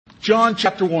John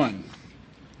chapter 1.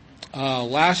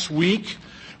 Last week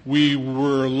we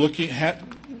were looking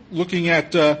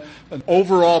at an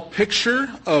overall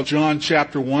picture of John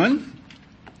chapter 1.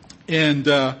 And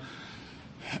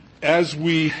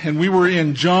we were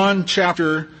in John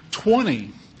chapter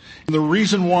 20. And the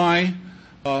reason why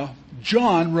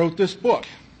John wrote this book.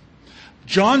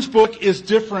 John's book is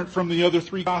different from the other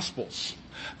three Gospels.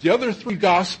 The other three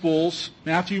Gospels,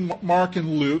 Matthew, Mark,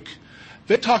 and Luke,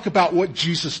 they talk about what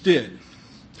Jesus did.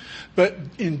 But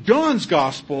in John's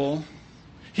Gospel,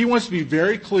 he wants to be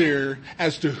very clear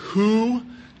as to who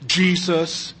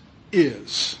Jesus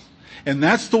is. And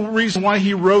that's the reason why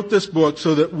he wrote this book,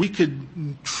 so that we could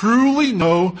truly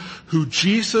know who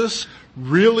Jesus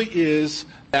really is,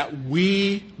 that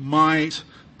we might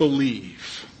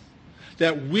believe.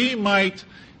 That we might,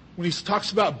 when he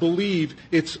talks about believe,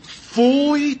 it's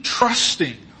fully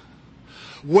trusting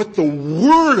what the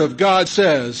Word of God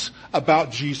says about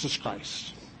Jesus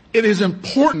Christ. It is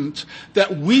important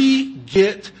that we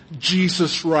get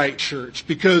Jesus right, church,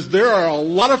 because there are a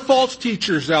lot of false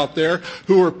teachers out there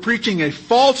who are preaching a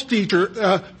false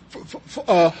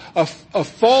a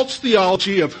false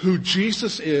theology of who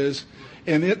Jesus is,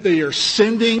 and they are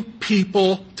sending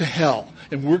people to hell.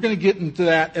 And we're going to get into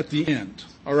that at the end,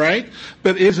 all right?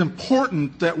 But it is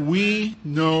important that we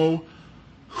know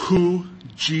who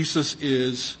Jesus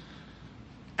is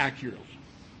accurately,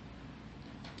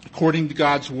 according to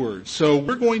God's Word. So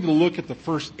we're going to look at the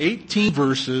first 18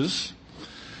 verses,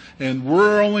 and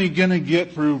we're only going to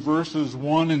get through verses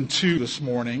 1 and 2 this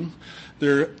morning.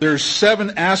 There's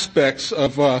 7 aspects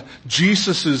of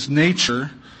Jesus'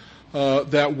 nature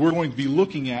that we're going to be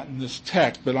looking at in this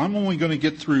text, but I'm only going to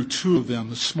get through 2 of them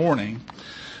this morning.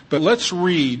 But let's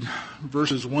read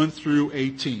verses 1 through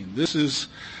 18. This is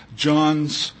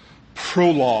John's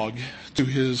prologue to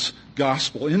his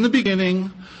gospel. In the beginning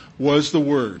was the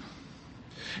Word,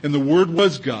 and the Word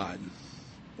was God,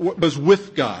 was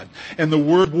with God, and the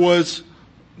Word was,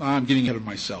 I'm getting ahead of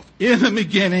myself. In the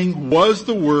beginning was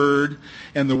the Word,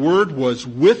 and the Word was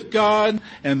with God,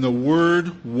 and the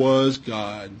Word was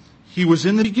God. He was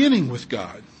in the beginning with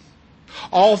God.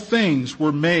 All things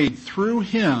were made through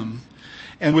Him,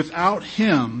 and without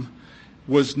Him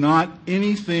was not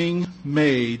anything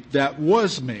made that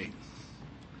was made.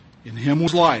 In Him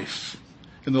was life,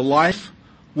 and the life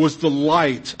was the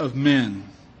light of men.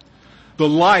 The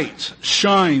light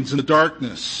shines in the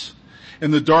darkness,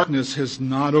 and the darkness has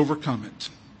not overcome it.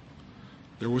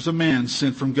 There was a man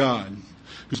sent from God,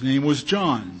 whose name was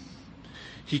John.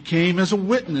 He came as a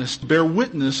witness to bear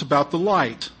witness about the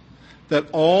light,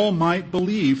 that all might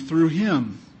believe through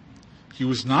him. He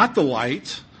was not the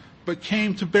light, but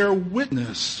came to bear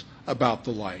witness about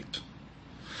the light.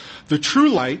 The true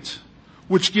light,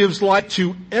 which gives light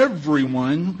to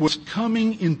everyone, was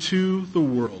coming into the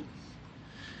world.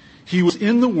 He was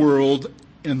in the world,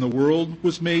 and the world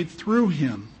was made through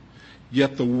him,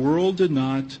 yet the world did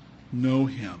not know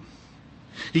him.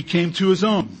 He came to his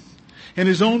own, and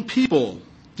his own people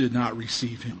did not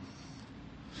receive him.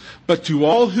 But to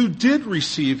all who did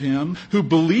receive him, who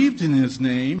believed in his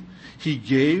name, he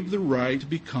gave the right to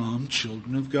become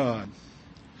children of God,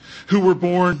 who were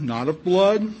born not of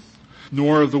blood,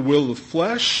 nor of the will of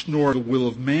flesh, nor the will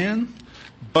of man,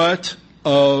 but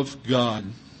of God.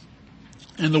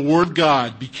 And the Word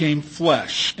God became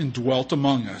flesh and dwelt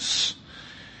among us.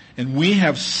 And we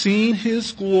have seen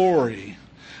his glory,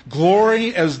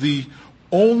 glory as the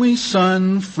only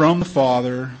Son from the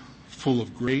Father, full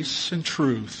of grace and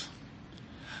truth.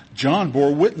 John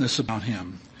bore witness about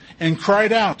him and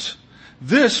cried out,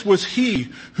 "This was he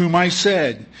whom I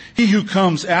said, he who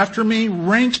comes after me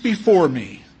ranks before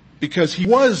me, because he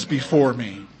was before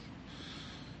me.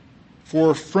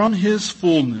 For from his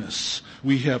fullness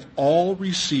we have all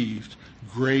received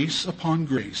grace upon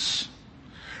grace.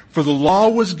 For the law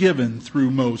was given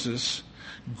through Moses,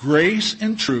 grace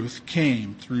and truth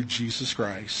came through Jesus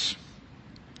Christ.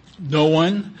 No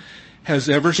one has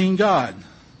ever seen God.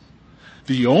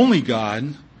 The only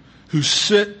God who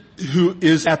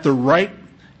is at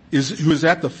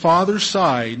the Father's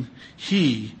side,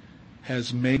 he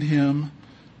has made him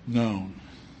known."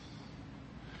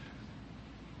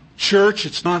 Church,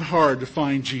 it's not hard to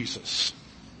find Jesus.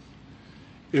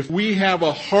 If we have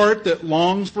a heart that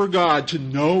longs for God, to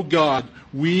know God,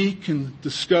 we can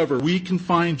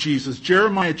find Jesus.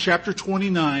 Jeremiah chapter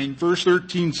 29, verse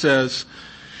 13 says,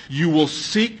 "You will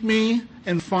seek me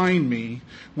and find me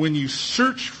when you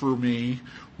search for me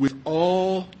with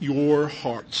all your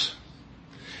heart."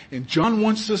 And John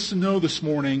wants us to know this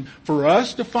morning, for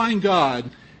us to find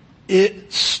God,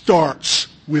 it starts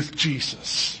with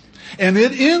Jesus. And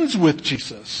it ends with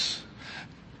Jesus.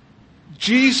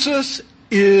 Jesus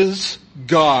is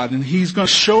God, and he's going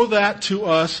to show that to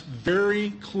us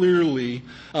very clearly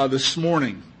this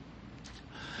morning.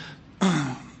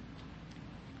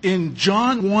 In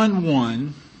John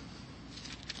 1:1,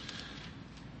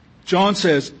 John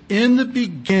says, "In the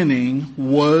beginning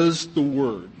was the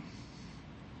Word."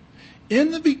 In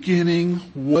the beginning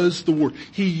was the Word.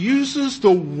 He uses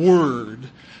the word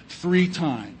 3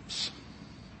 times.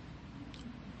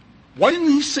 Why didn't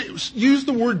he use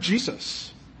the word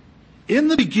Jesus? In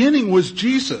the beginning was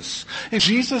Jesus, and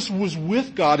Jesus was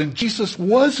with God, and Jesus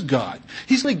was God.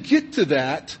 He's going to get to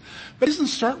that, but he doesn't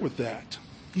start with that.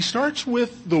 He starts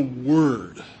with the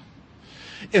Word.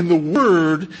 And the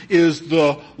Word is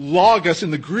the logos.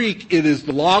 In the Greek, it is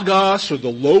the logos or the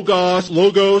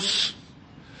logos.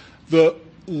 The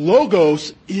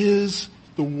logos is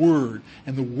the Word,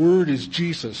 and the Word is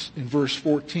Jesus. In verse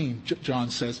 14, John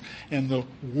says, "And the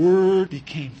Word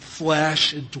became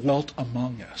flesh and dwelt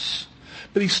among us."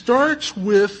 But he starts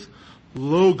with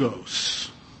logos.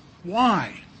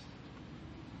 Why?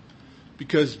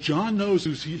 Because John knows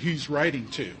who he's writing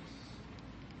to.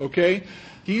 Okay?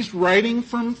 He's writing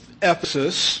from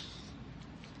Ephesus,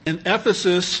 and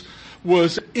Ephesus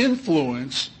was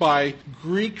influenced by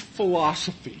Greek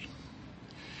philosophy.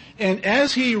 And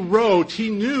as he wrote, he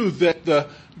knew that the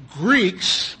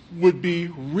Greeks would be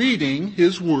reading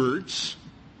his words,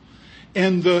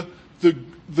 and the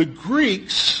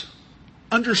Greeks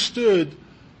understood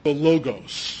the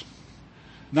logos.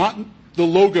 Not the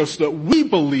logos that we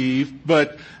believe,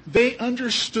 but they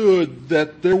understood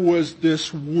that there was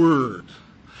this word.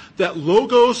 That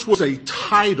logos was a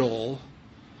title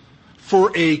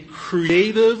for a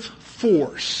creative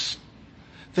force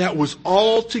that was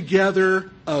altogether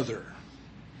other.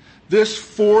 This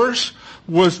force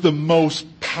was the most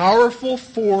powerful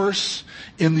force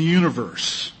in the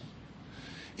universe.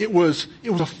 It was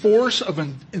a force of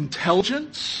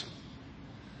intelligence.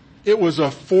 It was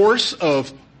a force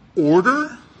of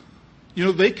order. You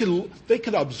know, they could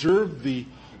observe the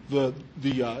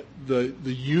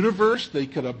universe. They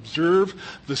could observe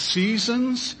the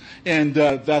seasons, and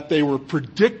that they were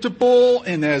predictable.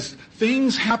 And as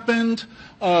things happened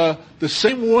the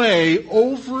same way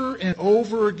over and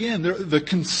over again, the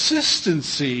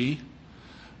consistency.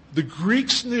 The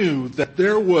Greeks knew that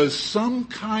there was some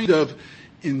kind of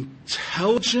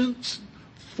intelligent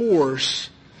force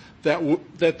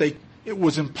it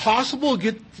was impossible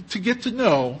to get to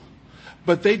know,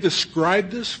 but they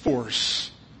described this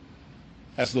force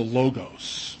as the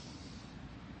logos.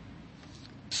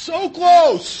 So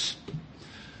close,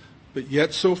 but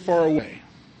yet so far away.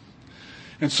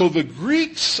 And so the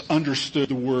Greeks understood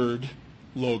the word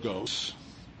logos,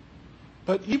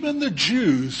 but even the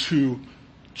Jews who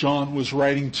John was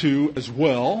writing to as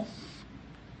well,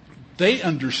 they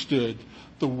understood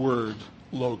the word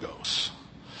logos.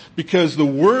 Because the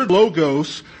word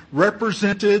logos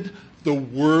represented the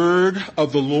word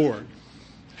of the Lord.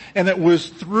 And it was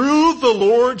through the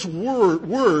Lord's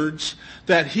words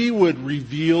that he would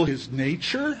reveal his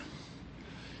nature,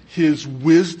 his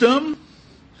wisdom,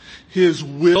 his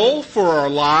will for our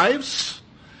lives,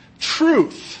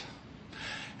 truth,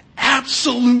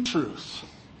 absolute truth,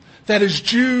 that as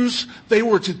Jews they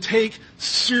were to take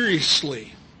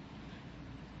seriously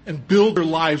and build their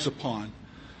lives upon.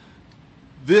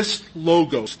 This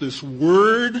logos, this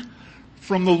word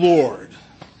from the Lord.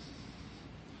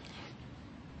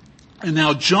 And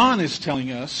now John is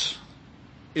telling us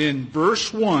in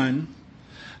verse 1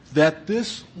 that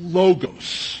this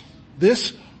logos,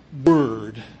 this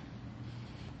word,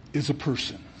 is a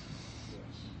person.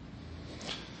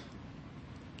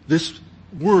 This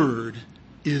word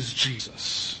is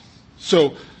Jesus.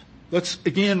 So let's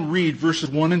again read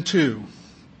verses 1 and 2.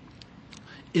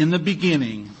 In the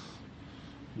beginning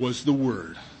was the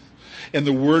Word, and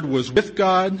the Word was with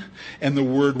God, and the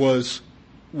Word was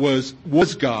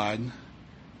God,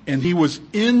 and he was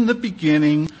in the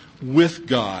beginning with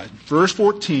God. Verse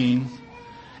 14,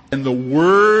 and the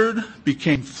Word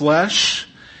became flesh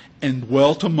and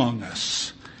dwelt among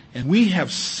us, and we have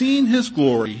seen his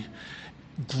glory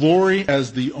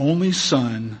as the only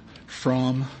Son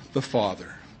from the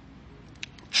Father.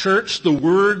 Church, the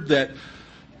word that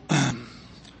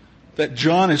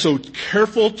John is so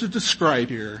careful to describe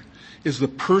here is the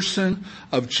person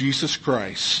of Jesus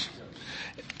Christ.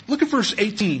 Look at verse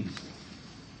 18.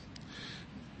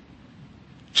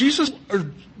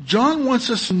 John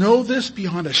wants us to know this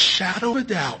beyond a shadow of a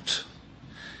doubt.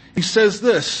 He says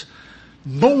this,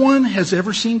 no one has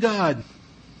ever seen God,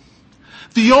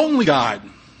 the only God,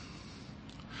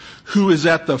 who is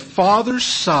at the Father's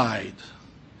side.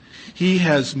 He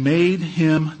has made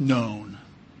him known.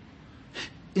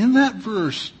 In that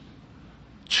verse,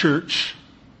 church,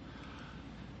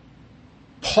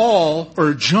 Paul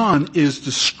or John is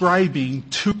describing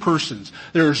two persons.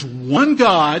 There's one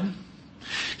God.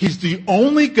 He's the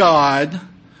only God,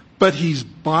 but he's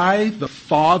by the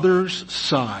Father's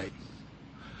side.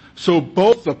 So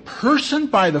both the person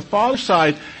by the Father's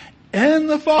side and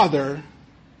the Father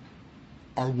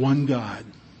are one God.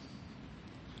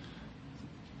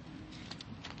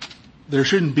 There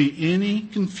shouldn't be any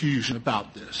confusion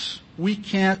about this. We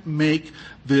can't make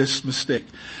this mistake.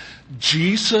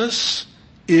 Jesus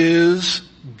is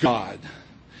God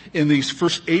in these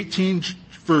first 18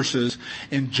 verses,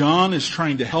 and John is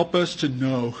trying to help us to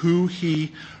know who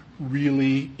he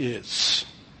really is.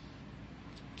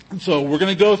 And so we're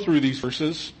going to go through these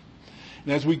verses,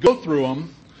 and as we go through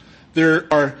them, there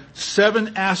are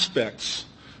 7 aspects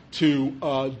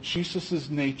to Jesus'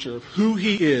 nature, of who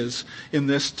he is in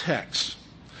this text.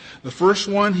 The first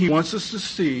one he wants us to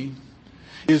see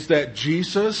is that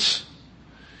Jesus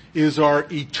is our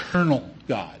eternal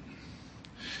God.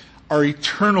 Our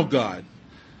eternal God.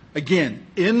 Again,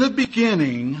 in the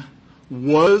beginning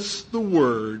was the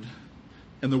Word,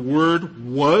 and the Word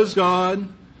was God,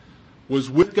 was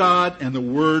with God, and the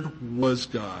Word was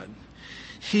God.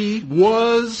 He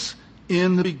was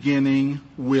in the beginning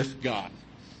with God.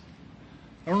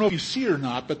 I don't know if you see it or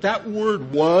not, but that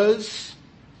word was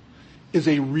is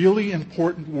a really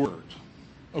important word.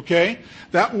 Okay?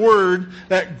 That word,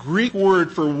 that Greek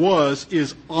word for was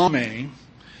is ame,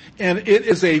 and it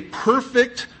is a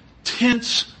perfect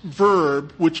tense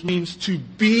verb which means to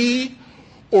be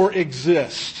or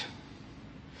exist.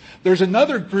 There's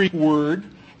another Greek word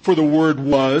for the word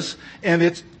was, and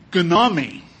it's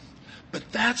gonami.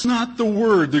 But that's not the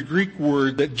word, the Greek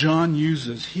word that John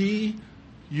uses. He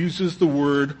uses the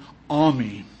word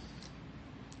ame.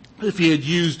 If he had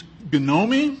used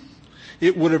gnomi,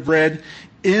 it would have read,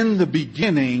 in the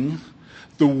beginning,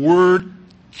 the Word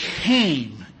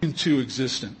came into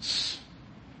existence.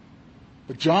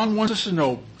 But John wants us to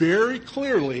know very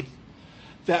clearly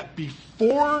that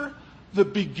before the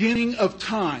beginning of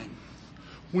time,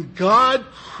 when God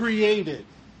created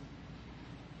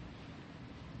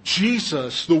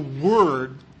Jesus, the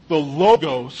Word, the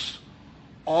Logos,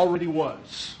 already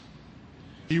was.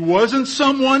 He wasn't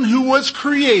someone who was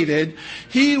created.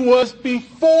 He was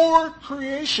before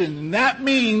creation. And that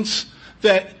means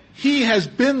that he has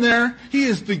been there. He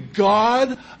is the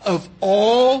God of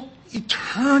all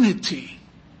eternity.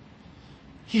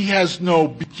 He has no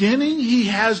beginning. He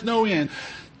has no end.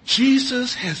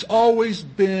 Jesus has always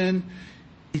been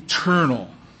eternal.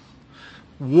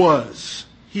 Was.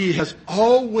 He has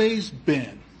always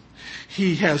been.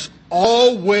 He has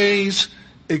always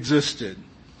existed.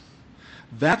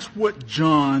 That's what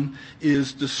John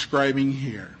is describing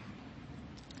here.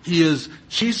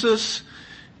 Jesus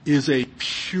is a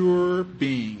pure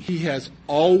being. He has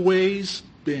always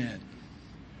been.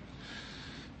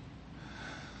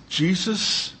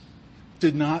 Jesus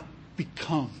did not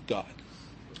become God.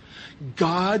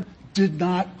 God did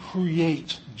not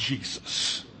create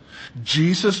Jesus.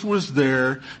 Jesus was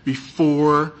there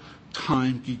before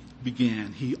time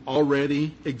began. He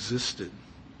already existed.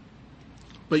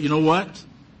 But you know what?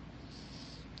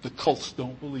 The cults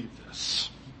don't believe this.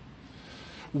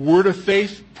 Word of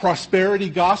faith, prosperity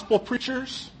gospel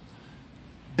preachers,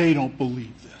 they don't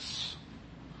believe this.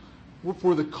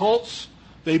 For the cults,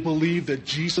 they believe that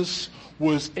Jesus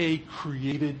was a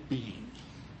created being.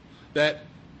 That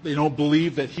they don't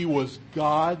believe that he was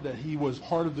God, that he was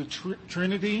part of the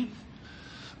Trinity.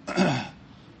 They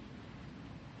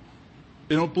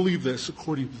don't believe this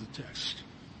according to the text.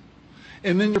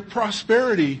 And then your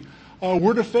prosperity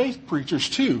word of faith preachers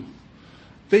too.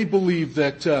 They believe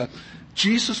that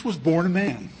Jesus was born a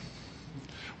man.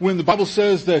 When the Bible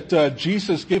says that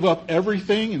Jesus gave up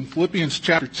everything in Philippians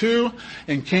chapter 2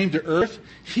 and came to earth,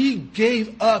 he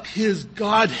gave up his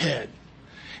Godhead.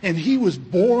 And he was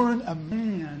born a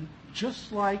man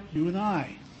just like you and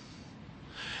I.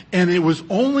 And it was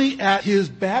only at his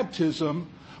baptism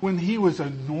when he was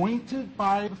anointed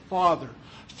by the Father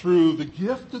through the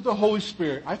gift of the Holy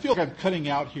Spirit. I feel like I'm cutting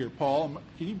out here, Paul.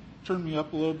 Can you turn me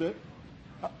up a little bit?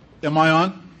 Am I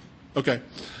on? Okay.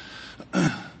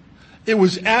 It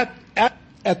was at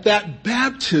that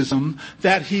baptism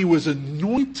that he was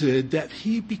anointed that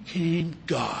he became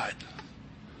God.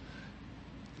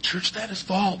 Church, that is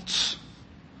false.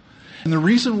 And the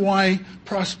reason why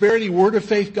prosperity, word of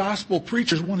faith, gospel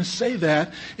preachers want to say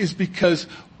that is because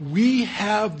we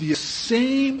have the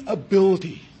same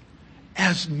ability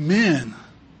as men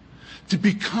to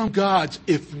become God's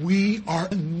if we are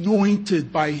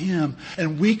anointed by Him.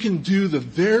 And we can do the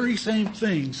very same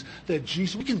things that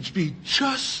Jesus, we can be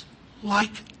just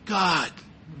like God.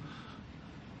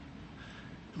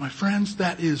 My friends,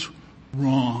 that is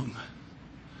wrong.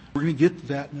 We're going to get to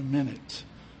that in a minute.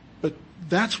 But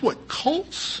that's what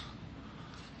cults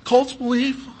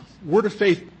believe, Word of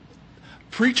Faith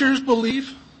preachers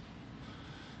believe.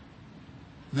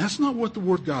 And that's not what the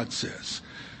Word of God says.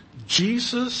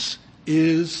 Jesus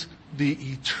is the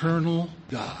eternal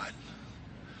God.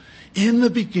 In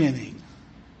the beginning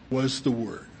was the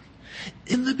Word.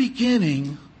 In the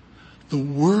beginning, the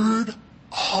Word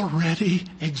already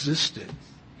existed.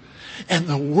 And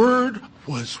the Word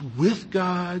was with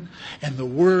God, and the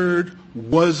Word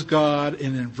was God.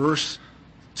 And in verse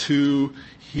 2,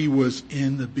 He was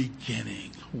in the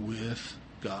beginning with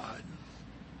God.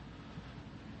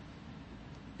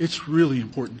 It's really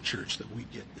important, church, that we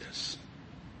get this.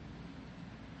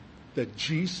 That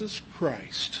Jesus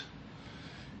Christ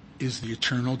is the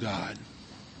eternal God.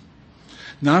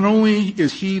 Not only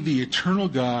is He the eternal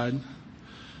God,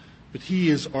 but He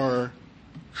is our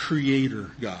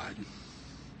Creator God.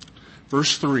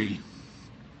 Verse 3.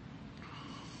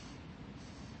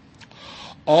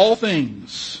 All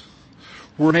things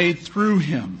were made through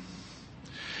Him,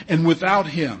 and without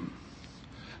Him,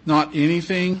 not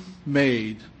anything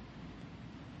made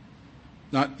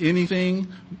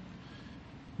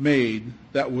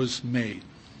that was made.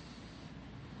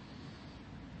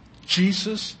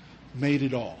 Jesus made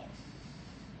it all.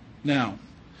 Now,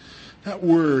 that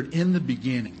word, in the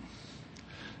beginning,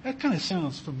 that kind of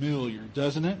sounds familiar,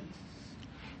 doesn't it?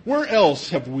 Where else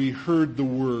have we heard the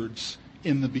words,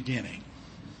 in the beginning?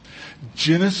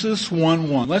 Genesis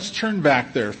 1:1. Let's turn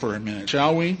back there for a minute,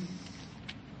 shall we?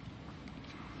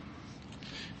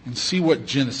 And see what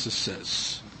Genesis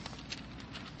says.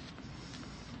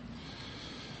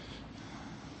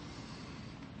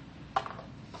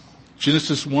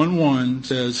 Genesis 1:1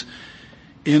 says,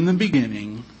 in the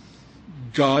beginning,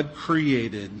 God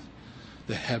created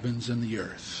the heavens and the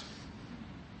earth.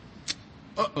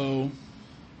 Uh-oh.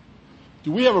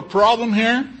 Do we have a problem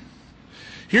here?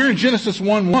 Here in Genesis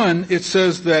 1:1, it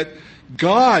says that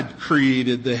God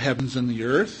created the heavens and the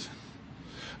earth.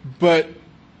 But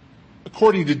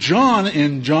according to John,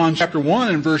 in John chapter 1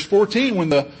 and verse 14, when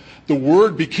the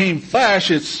Word became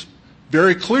flesh, it's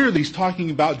very clear that he's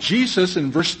talking about Jesus.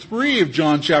 In verse 3 of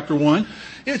John chapter 1,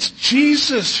 it's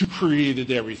Jesus who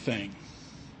created everything.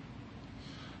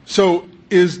 So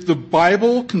is the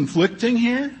Bible conflicting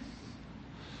here?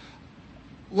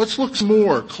 Let's look some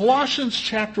more. Colossians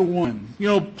chapter 1.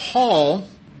 Paul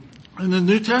in the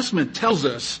New Testament tells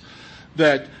us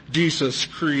that Jesus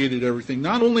created everything.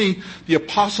 Not only the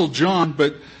Apostle John,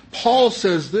 but Paul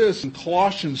says this in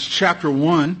Colossians chapter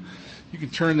 1. You can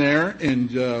turn there,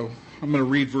 and I'm going to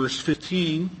read verse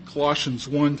 15, Colossians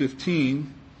 1:15.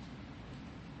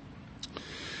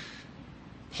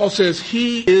 Paul says,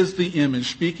 He is the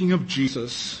image, speaking of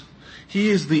Jesus, He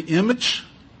is the image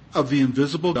of the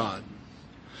invisible God,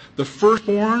 the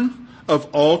firstborn of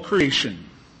all creation.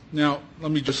 Now,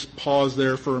 let me just pause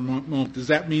there for a moment. Does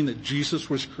that mean that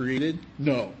Jesus was created?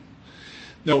 No.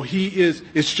 No, it's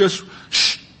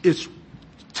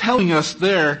telling us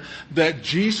there that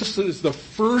Jesus is the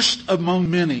first among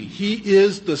many. He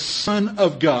is the Son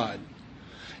of God.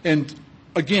 And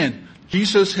again,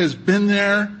 Jesus has been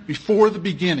there before the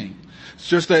beginning. It's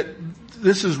just that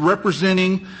this is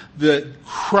representing that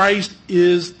Christ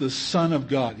is the Son of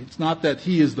God. It's not that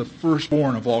He is the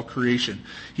firstborn of all creation.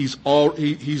 He's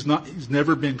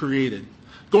never been created.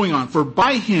 Going on, for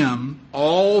by Him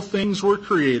all things were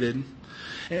created,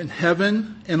 in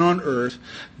heaven and on earth,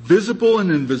 visible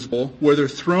and invisible, whether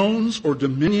thrones or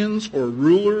dominions or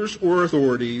rulers or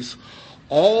authorities,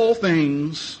 all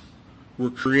things were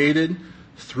created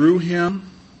through Him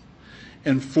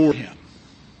and for Him.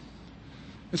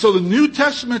 And so the New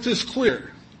Testament is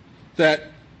clear that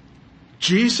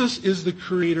Jesus is the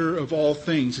creator of all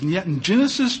things. And yet in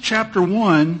Genesis chapter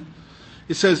 1,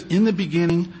 it says, in the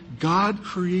beginning, God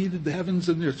created the heavens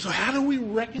and the earth. So how do we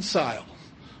reconcile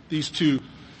these two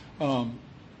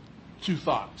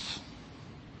thoughts?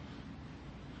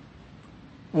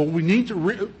 Well, we need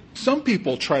to. Some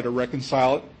people try to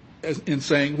reconcile it in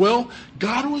saying, well,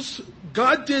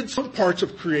 God did some parts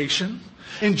of creation,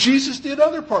 and Jesus did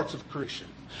other parts of creation.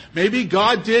 Maybe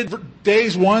God did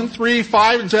days 1, 3,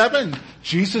 5, and 7.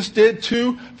 Jesus did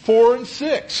 2, 4, and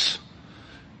 6.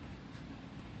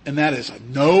 And that is a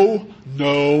no,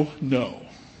 no, no.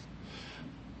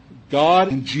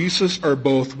 God and Jesus are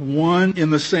both one in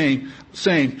the same.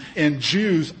 And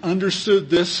Jews understood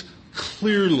this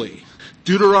clearly.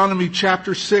 Deuteronomy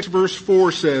chapter 6 verse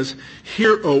 4 says,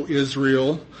 "Hear, O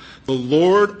Israel, the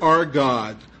Lord our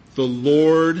God, the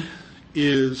Lord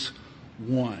is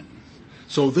one."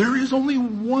 So there is only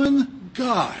one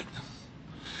God.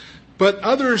 But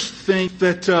others think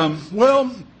that,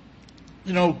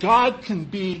 God can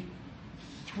be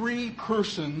three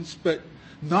persons, but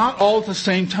not all at the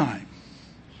same time.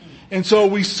 And so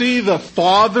we see the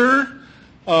Father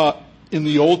in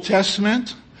the Old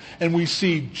Testament, and we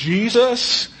see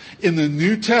Jesus in the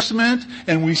New Testament,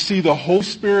 and we see the Holy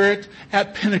Spirit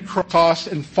at Pentecost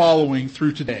and following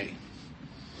through today.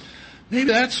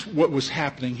 Maybe that's what was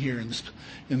happening here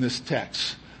in this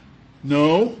text.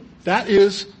 No, that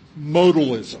is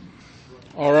modalism.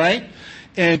 All right?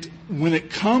 And when it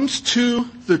comes to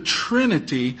the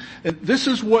Trinity, and this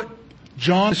is what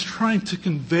John is trying to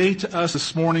convey to us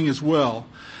this morning as well,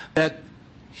 that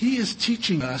he is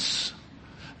teaching us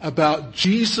about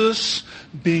Jesus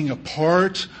being a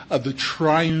part of the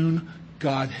triune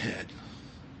Godhead.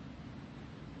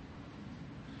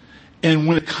 And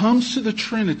when it comes to the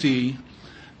Trinity,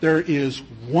 there is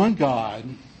one God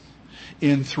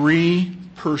in three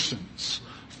persons: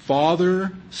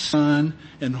 Father, Son,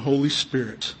 and Holy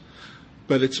Spirit.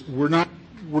 But we're not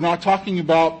talking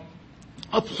about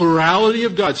a plurality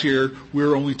of gods here.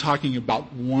 We're only talking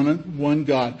about one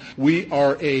God. We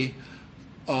are a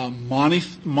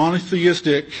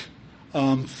monotheistic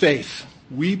faith.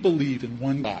 We believe in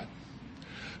one God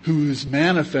who has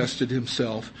manifested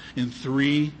himself in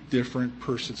three different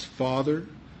persons: Father,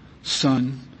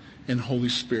 Son, and Holy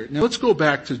Spirit. Now let's go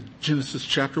back to Genesis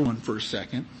chapter 1 for a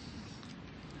second.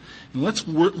 And let's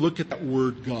look at that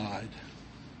word God.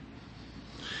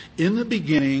 In the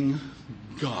beginning,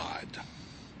 God.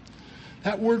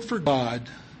 That word for God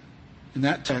in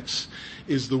that text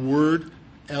is the word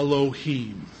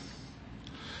Elohim.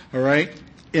 All right?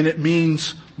 And it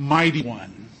means mighty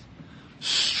one,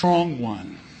 strong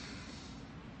one.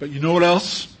 But you know what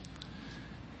else?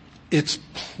 It's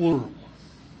plural.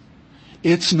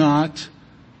 It's not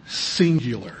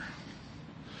singular.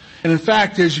 And in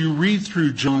fact, as you read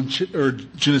through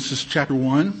Genesis chapter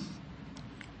 1,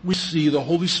 we see the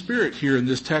Holy Spirit here in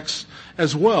this text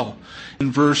as well.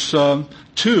 In verse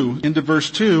 2, into verse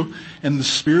 2, "And the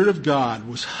Spirit of God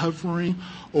was hovering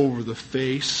over the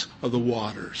face of the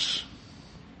waters."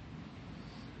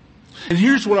 And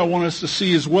here's what I want us to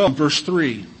see as well in verse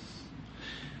 3.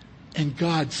 "And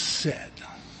God said."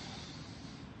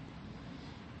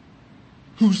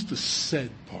 Who's the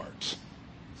said part?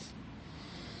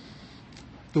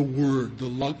 The Word, the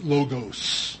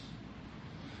Logos.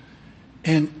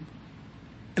 And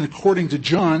according to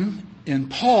John and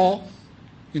Paul,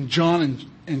 in John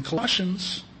and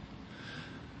Colossians,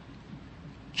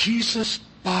 Jesus,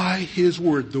 by his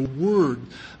Word,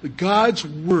 God's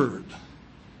Word,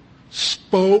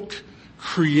 spoke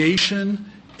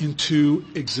creation into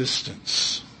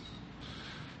existence.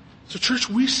 So church,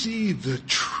 we see the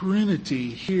Trinity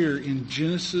here in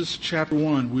Genesis chapter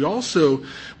 1. We also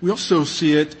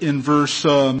see it in verse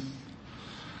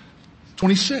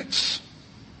 26.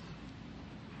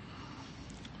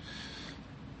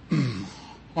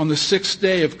 On the sixth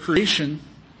day of creation,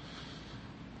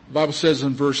 the Bible says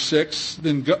in verse 26,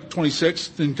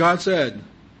 "Then God said,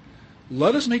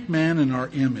 let us make man in our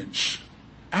image,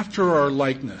 after our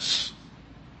likeness."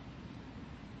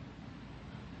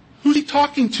 Who's he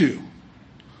talking to?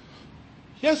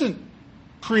 He hasn't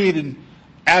created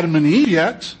Adam and Eve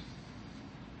yet.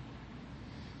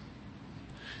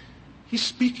 He's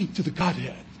speaking to the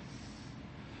Godhead.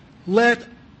 Let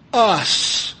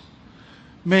us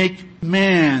make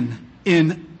man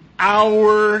in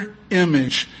our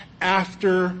image,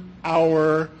 after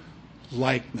our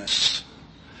likeness.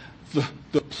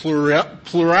 The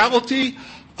plurality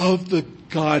of the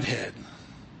Godhead.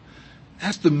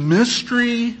 That's the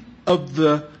mystery of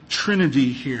the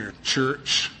Trinity here,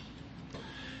 church.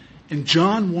 And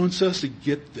John wants us to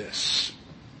get this.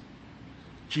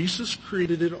 Jesus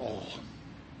created it all.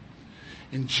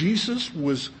 And Jesus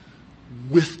was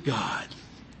with God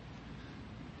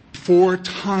before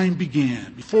time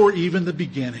began, before even the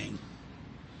beginning.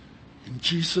 And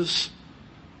Jesus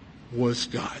was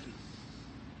God.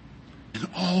 And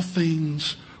all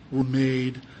things were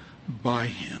made by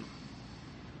him.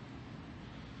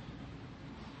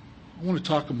 I want to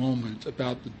talk a moment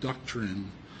about the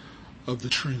doctrine of the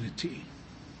Trinity.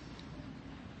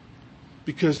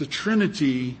 Because the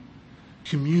Trinity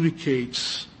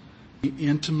communicates the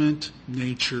intimate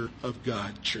nature of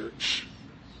God, church.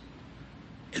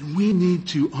 And we need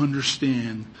to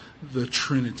understand the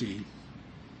Trinity.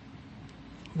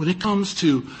 When it comes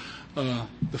to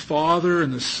the Father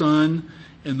and the Son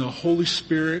and the Holy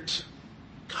Spirit,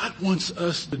 God wants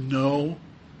us to know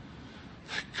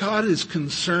that God is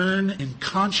concerned and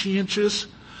conscientious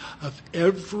of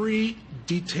every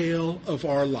detail of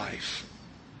our life.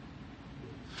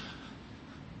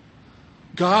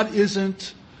 God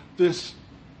isn't this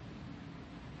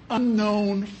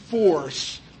unknown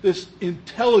force, this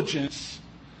intelligence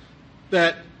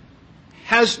that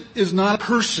is not a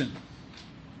person.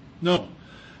 No.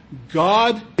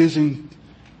 God is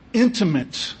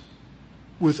intimate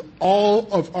with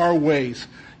all of our ways.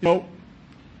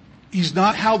 He's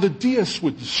not how the deists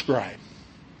would describe.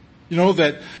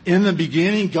 That in the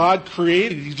beginning God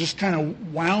created, He just kind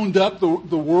of wound up the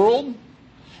world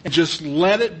and just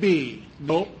let it be.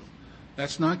 Nope,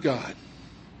 that's not God.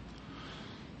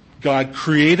 God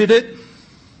created it.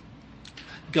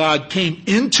 God came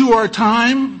into our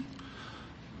time,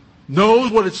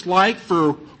 knows what it's like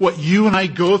for what you and I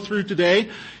go through today.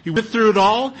 He went through it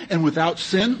all and without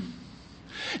sin.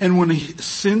 And when He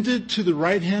ascended to the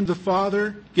right hand of the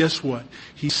Father, guess what?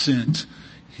 He sent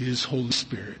His Holy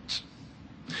Spirit.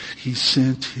 He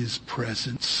sent His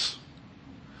presence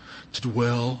to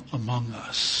dwell among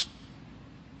us.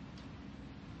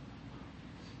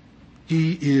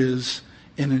 He is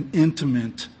an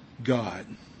intimate God.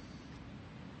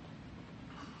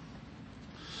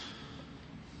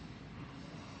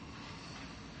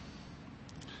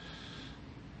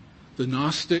 The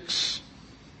Gnostics,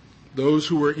 those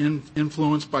who were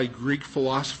influenced by Greek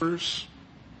philosophers,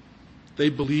 they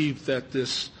believed that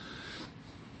this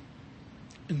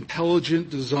intelligent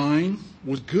design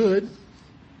was good,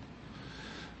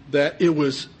 that it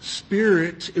was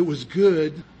spirit, it was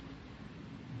good,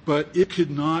 but it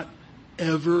could not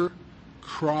ever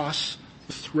cross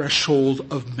the threshold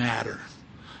of matter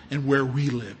and where we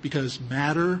live, because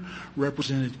matter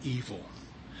represented evil.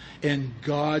 And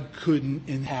God couldn't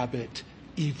inhabit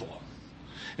evil.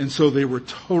 And so they were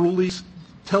totally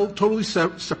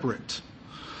separate.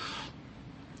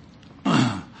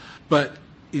 But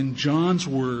in John's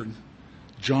word,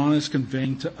 John is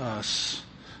conveying to us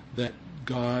that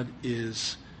God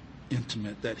is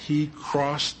intimate, that He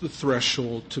crossed the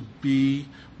threshold to be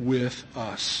with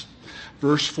us.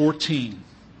 Verse 14,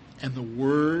 and the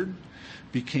Word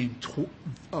became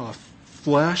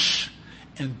flesh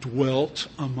and dwelt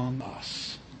among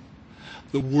us.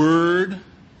 The Word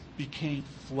became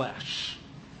flesh.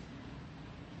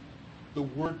 The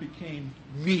Word became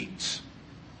meat.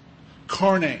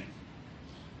 Carne.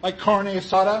 Like carne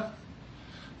asada.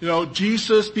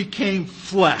 Jesus became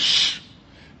flesh.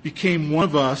 Became one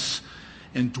of us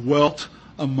and dwelt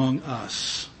among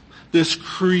us. This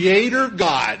Creator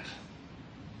God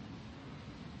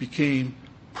became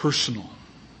personal.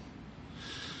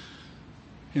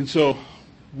 And so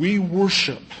we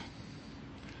worship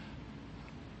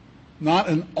not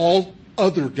an all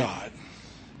other God.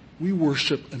 We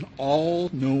worship an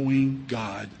all-knowing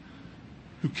God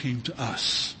who came to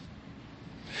us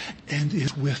and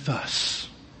is with us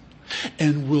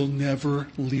and will never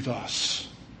leave us.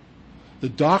 The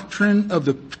doctrine of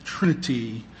the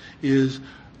Trinity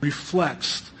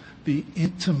reflects the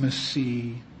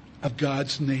intimacy of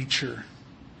God's nature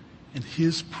and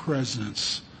His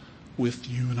presence with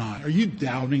you and I. Are you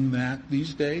doubting that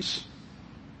these days?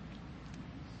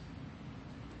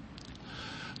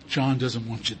 John doesn't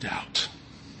want you to doubt.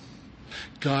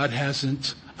 God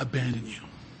hasn't abandoned you.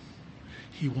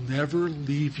 He will never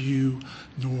leave you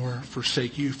nor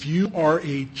forsake you. If you are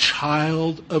a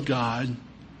child of God,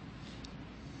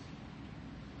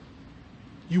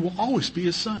 you will always be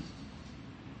His son.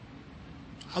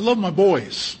 I love my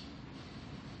boys.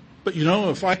 But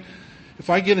if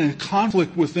I get in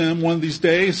conflict with them one of these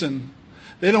days and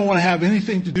they don't want to have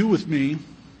anything to do with me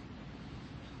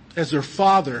as their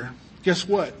father, guess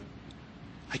what?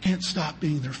 I can't stop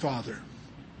being their father.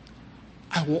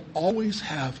 I will always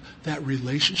have that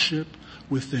relationship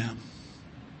with them.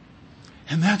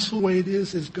 And that's the way it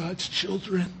is as God's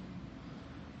children.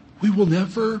 We will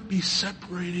never be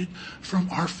separated from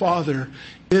our Father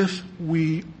if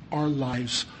our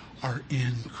lives are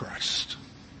in Christ.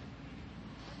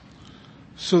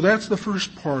 So that's the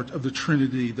first part of the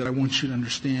Trinity that I want you to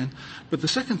understand. But the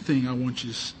second thing I want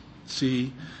you to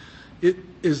see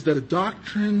is that a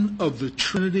doctrine of the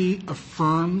Trinity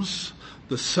affirms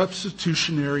the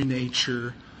substitutionary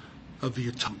nature of the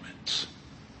atonement.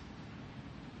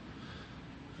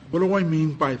 What do I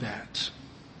mean by that?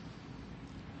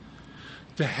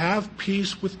 To have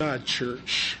peace with God,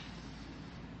 church,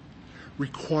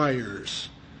 requires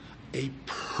a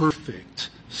perfect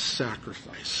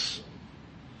sacrifice.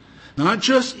 Not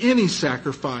just any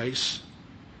sacrifice.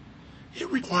 It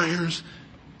requires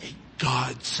a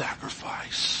God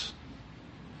sacrifice.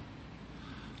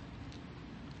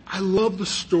 I love the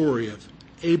story of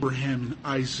Abraham and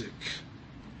Isaac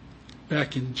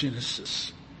back in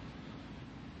Genesis.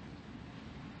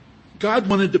 God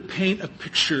wanted to paint a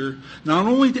picture not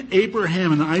only to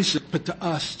Abraham and Isaac, but to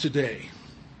us today.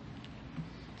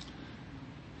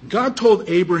 God told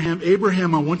Abraham,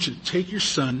 Abraham, I want you to take your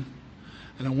son,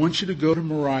 and I want you to go to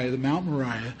Moriah, the Mount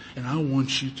Moriah, and I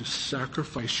want you to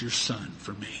sacrifice your son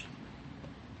for me.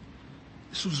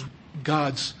 This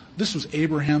was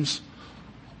Abraham's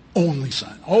only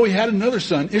son. Oh, he had another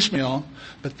son, Ishmael,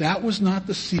 but that was not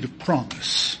the seed of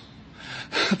promise.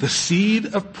 The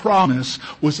seed of promise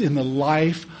was in the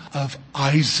life of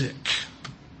Isaac.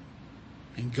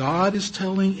 And God is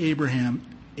telling Abraham,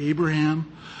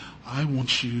 Abraham, I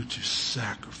want you to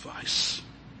sacrifice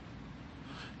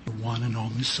your one and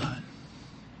only son.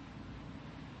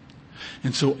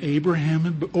 And so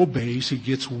Abraham obeys. He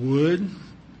gets wood,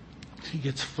 he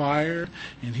gets fire,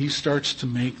 and he starts to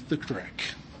make the trek.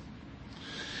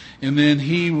 And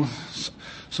then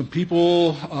some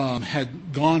people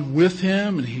had gone with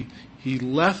him, and he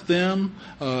left them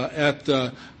at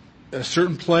a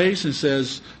certain place and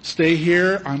says, stay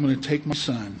here, I'm going to take my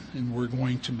son, and we're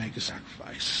going to make a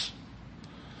sacrifice.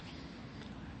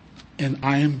 And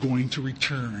I am going to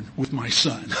return with my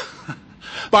son.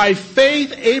 By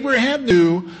faith, Abraham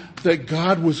knew that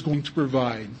God was going to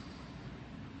provide.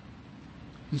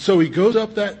 And so he goes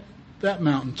up that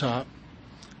mountaintop.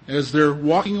 As they're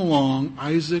walking along,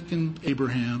 Isaac and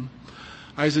Abraham,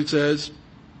 Isaac says,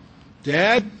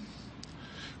 Dad,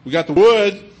 we got the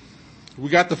wood, we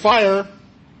got the fire,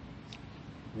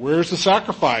 where's the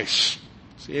sacrifice?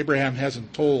 See, Abraham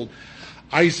hasn't told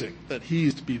Isaac that he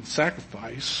is to be the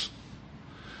sacrifice.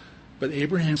 But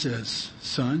Abraham says,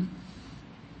 son,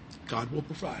 God will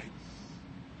provide.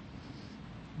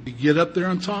 We get up there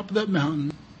on top of that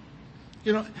mountain.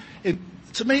 You know,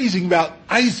 it's amazing about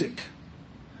Isaac.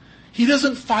 He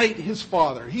doesn't fight his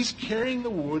father. He's carrying the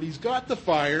wood. He's got the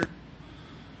fire.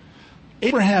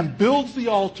 Abraham builds the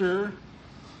altar.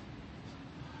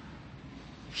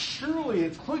 Surely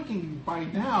it's clicking by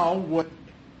now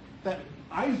that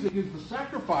Isaac is the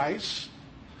sacrifice.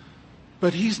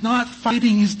 But he's not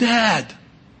fighting his dad.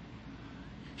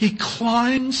 He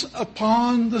climbs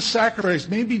upon the sacrifice.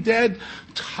 Maybe Dad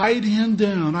tied him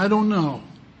down. I don't know.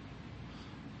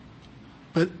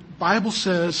 But the Bible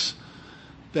says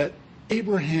that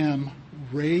Abraham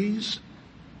raised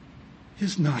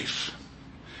his knife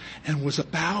and was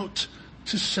about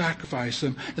to sacrifice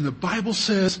him. And the Bible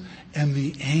says, and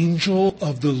the angel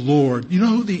of the Lord. You know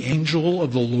who the angel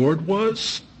of the Lord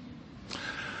was?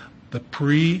 The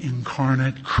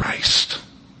pre-incarnate Christ.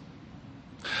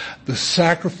 The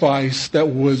sacrifice that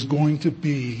was going to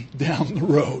be down the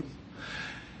road.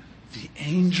 The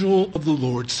angel of the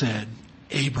Lord said,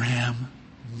 Abraham,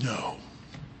 no.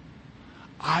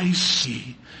 I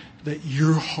see that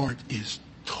your heart is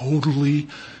totally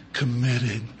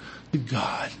committed to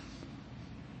God.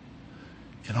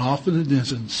 And off in the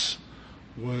distance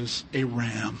was a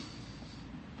ram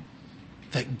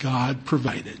that God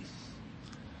provided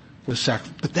for the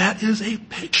sacrifice. But that is a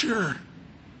picture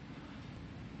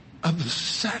of the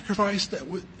sacrifice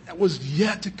that was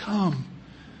yet to come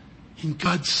in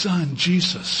God's Son,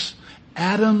 Jesus.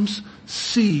 Adam's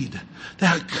seed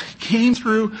that came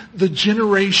through the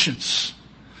generations,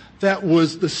 that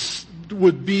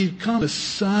would become the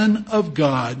Son of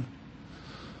God,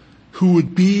 who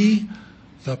would be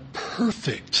the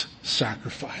perfect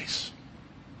sacrifice.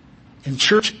 In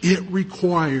church, it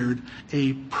required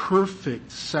a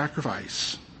perfect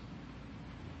sacrifice.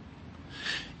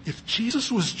 If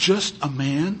Jesus was just a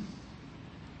man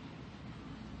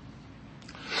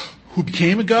who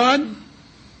became a God,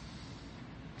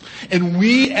 and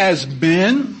we as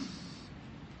men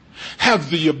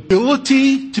have the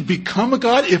ability to become a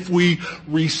God if we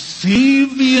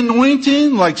receive the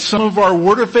anointing like some of our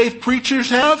Word of Faith preachers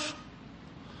have,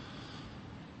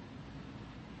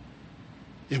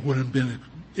 it would have been,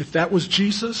 if that was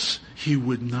Jesus, he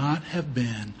would not have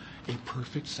been a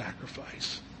perfect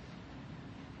sacrifice.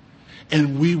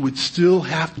 And we would still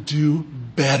have to do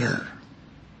better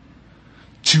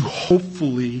to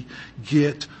hopefully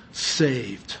get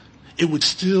saved. It would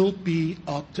still be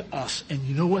up to us. And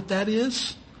you know what that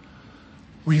is?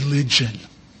 Religion.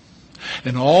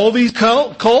 And all these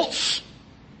cults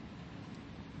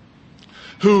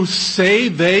who say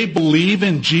they believe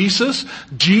in Jesus,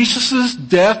 Jesus'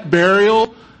 death,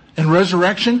 burial, and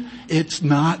resurrection, it's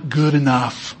not good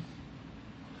enough.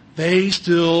 They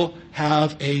still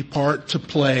have a part to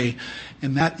play,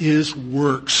 and that is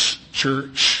works,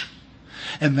 church.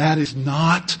 And that is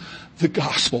not the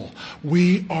gospel.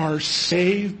 We are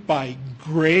saved by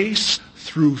grace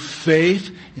through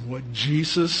faith in what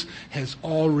Jesus has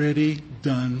already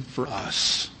done for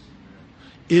us.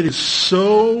 It is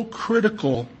so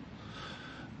critical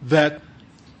that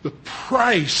the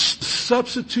price, the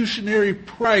substitutionary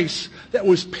price that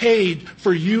was paid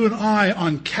for you and I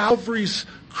on Calvary's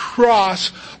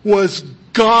cross was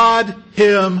God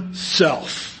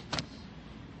Himself.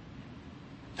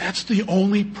 That's the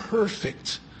only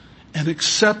perfect and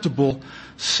acceptable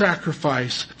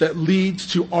sacrifice that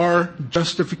leads to our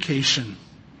justification.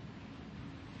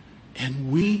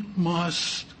 And we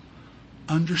must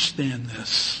understand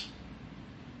this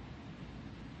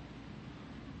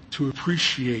to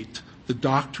appreciate the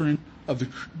doctrine of the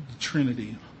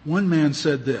Trinity. One man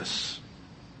said this: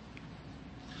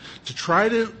 to try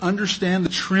to understand the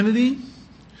Trinity,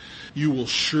 you will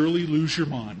surely lose your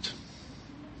mind.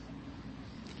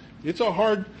 It's a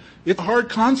hard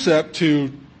concept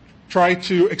to try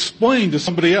to explain to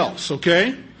somebody else,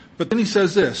 okay? But then he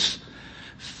says this: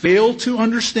 fail to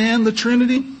understand the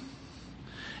Trinity,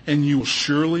 and you will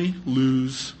surely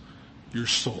lose your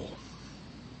soul.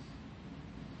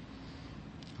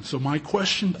 So my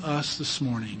question to us this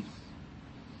morning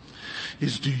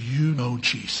is, do you know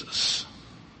Jesus?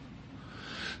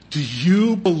 Do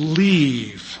you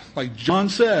believe, like John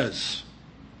says,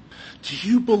 do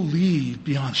you believe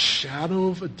beyond shadow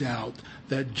of a doubt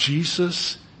that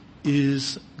Jesus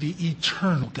is the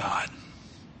eternal God?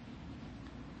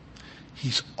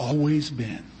 He's always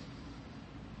been.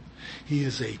 He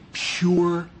is a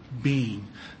pure being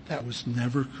that was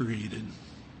never created.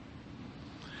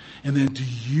 And then, do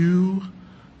you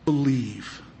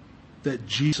believe that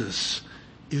Jesus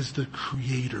is the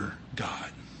Creator God?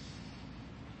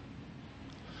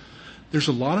 There's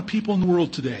a lot of people in the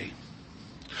world today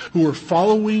who are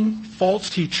following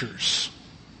false teachers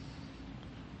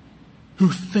who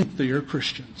think they are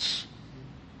Christians.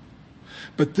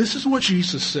 But this is what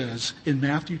Jesus says in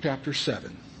Matthew chapter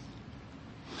 7.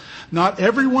 Not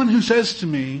everyone who says to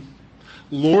me,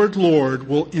 Lord, Lord,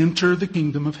 will enter the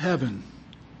kingdom of heaven,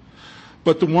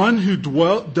 but the one who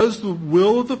does the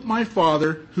will of my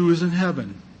Father who is in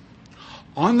heaven.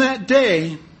 On that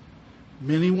day,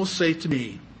 many will say to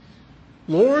me,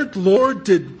 Lord, Lord,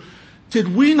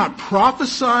 did we not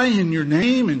prophesy in your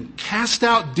name and cast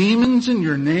out demons in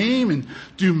your name and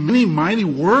do many mighty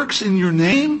works in your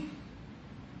name?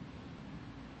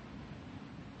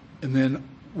 And then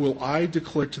will I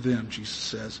declare to them, Jesus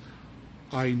says,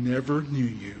 I never knew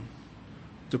you.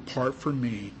 Depart from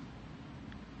me,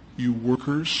 you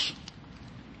workers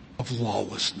of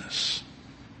lawlessness.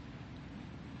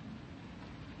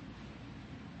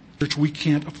 Church, we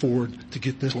can't afford to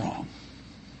get this wrong.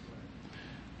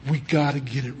 We got to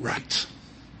get it right.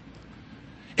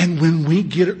 And when we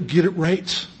get it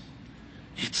right,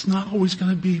 it's not always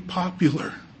going to be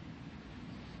popular.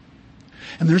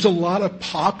 And there's a lot of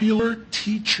popular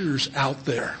teachers out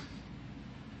there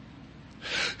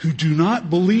who do not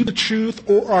believe the truth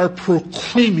or are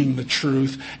proclaiming the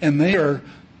truth, and they are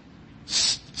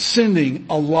sending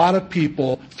a lot of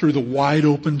people through the wide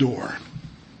open door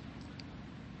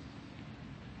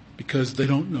because they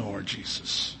don't know our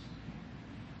Jesus.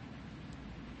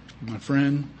 My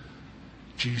friend,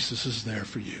 Jesus is there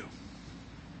for you.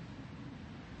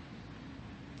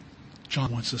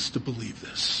 John wants us to believe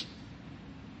this.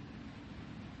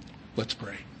 Let's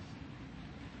pray.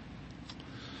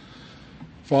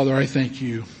 Father, I thank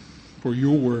you for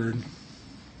your word.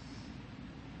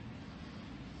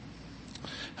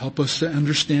 Help us to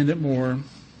understand it more.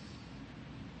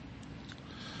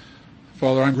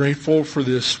 Father, I'm grateful for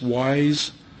this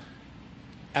wise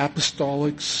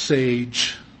apostolic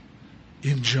sage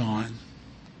in John,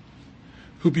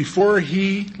 who before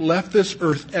he left this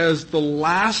earth as the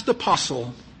last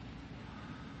apostle,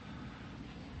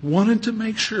 wanted to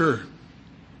make sure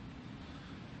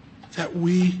that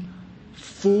we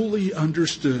fully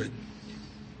understood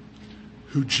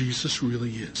who Jesus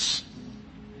really is.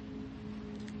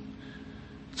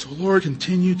 So Lord,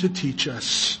 continue to teach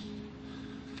us.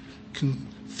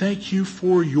 Thank you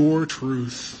for your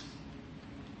truth.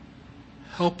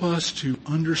 Help us to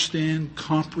understand,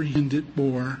 comprehend it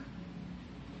more.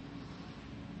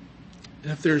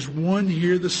 And if there's one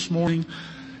here this morning,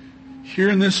 here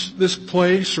in this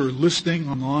place or listening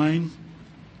online,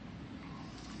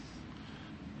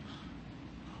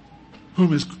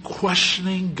 whom is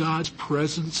questioning God's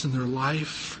presence in their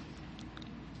life,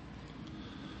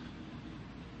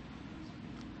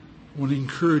 I want to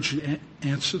encourage you to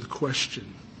answer the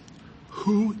question,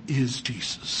 who is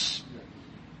Jesus?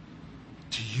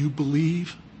 Do you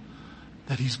believe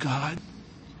that he's God?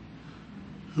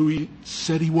 Who he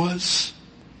said he was?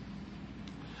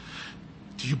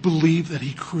 Do you believe that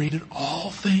he created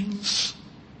all things?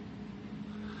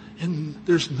 And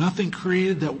there's nothing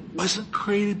created that wasn't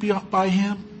created by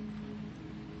him?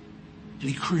 And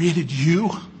he created you?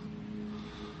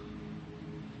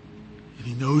 And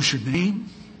he knows your name?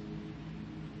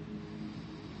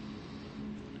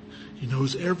 He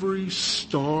knows every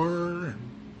star and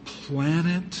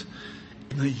planet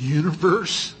in the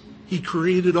universe. He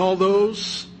created all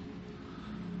those.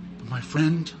 But my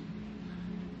friend,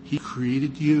 he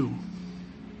created you.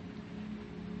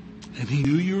 And he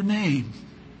knew your name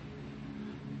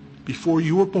before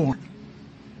you were born.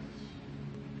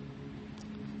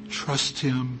 Trust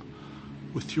him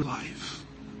with your life.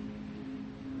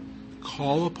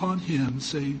 Call upon him,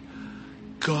 say,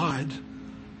 God,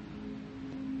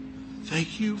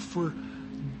 thank you for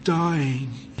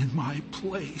dying in my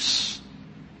place.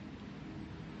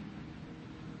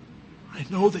 I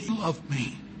know that you love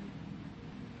me.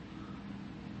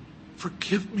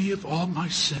 Forgive me of all my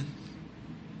sin.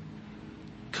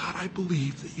 God, I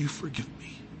believe that you forgive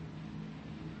me.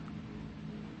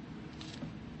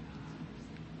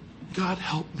 God,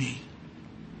 help me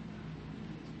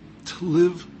to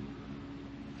live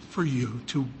for you,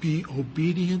 to be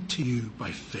obedient to you by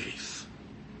faith.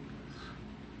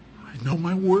 I know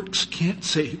my works can't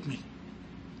save me.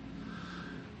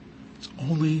 It's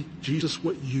only, Jesus,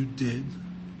 what you did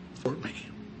for me.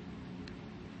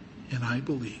 And I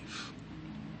believe.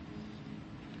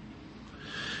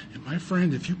 And my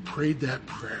friend, if you prayed that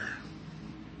prayer,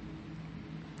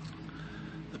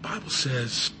 the Bible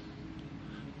says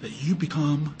that you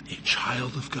become a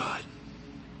child of God.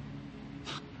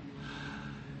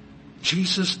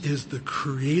 Jesus is the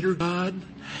Creator God,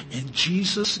 and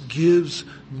Jesus gives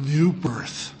new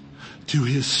birth to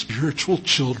his spiritual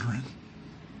children.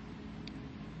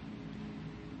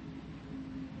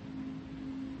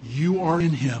 You are in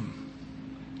him,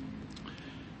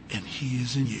 and he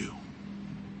is in you.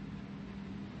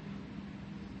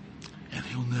 And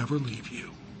he'll never leave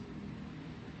you.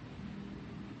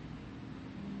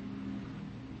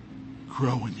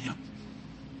 Grow in him.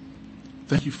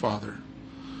 Thank you, Father,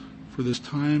 for this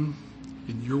time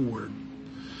in your word.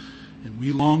 And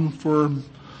we long for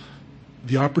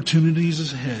the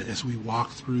opportunities ahead as we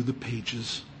walk through the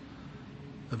pages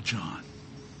of John.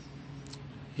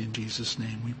 In Jesus'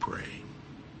 name we pray.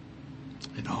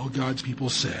 And all God's people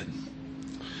said,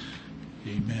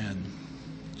 amen.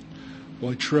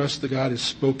 Well, I trust that God has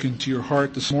spoken to your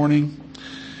heart this morning.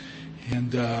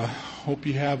 And hope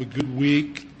you have a good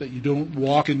week, that you don't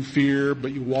walk in fear,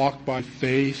 but you walk by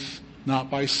faith, not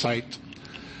by sight.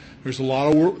 There's a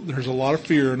lot of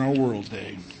fear in our world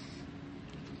today.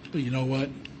 But you know what?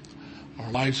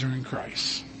 Our lives are in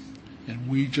Christ. And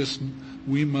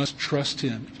we must trust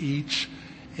him each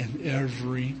and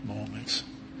every moment.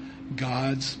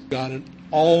 God's got it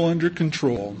all under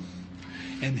control.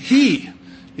 And he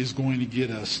is going to get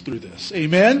us through this.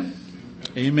 Amen?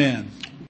 Amen.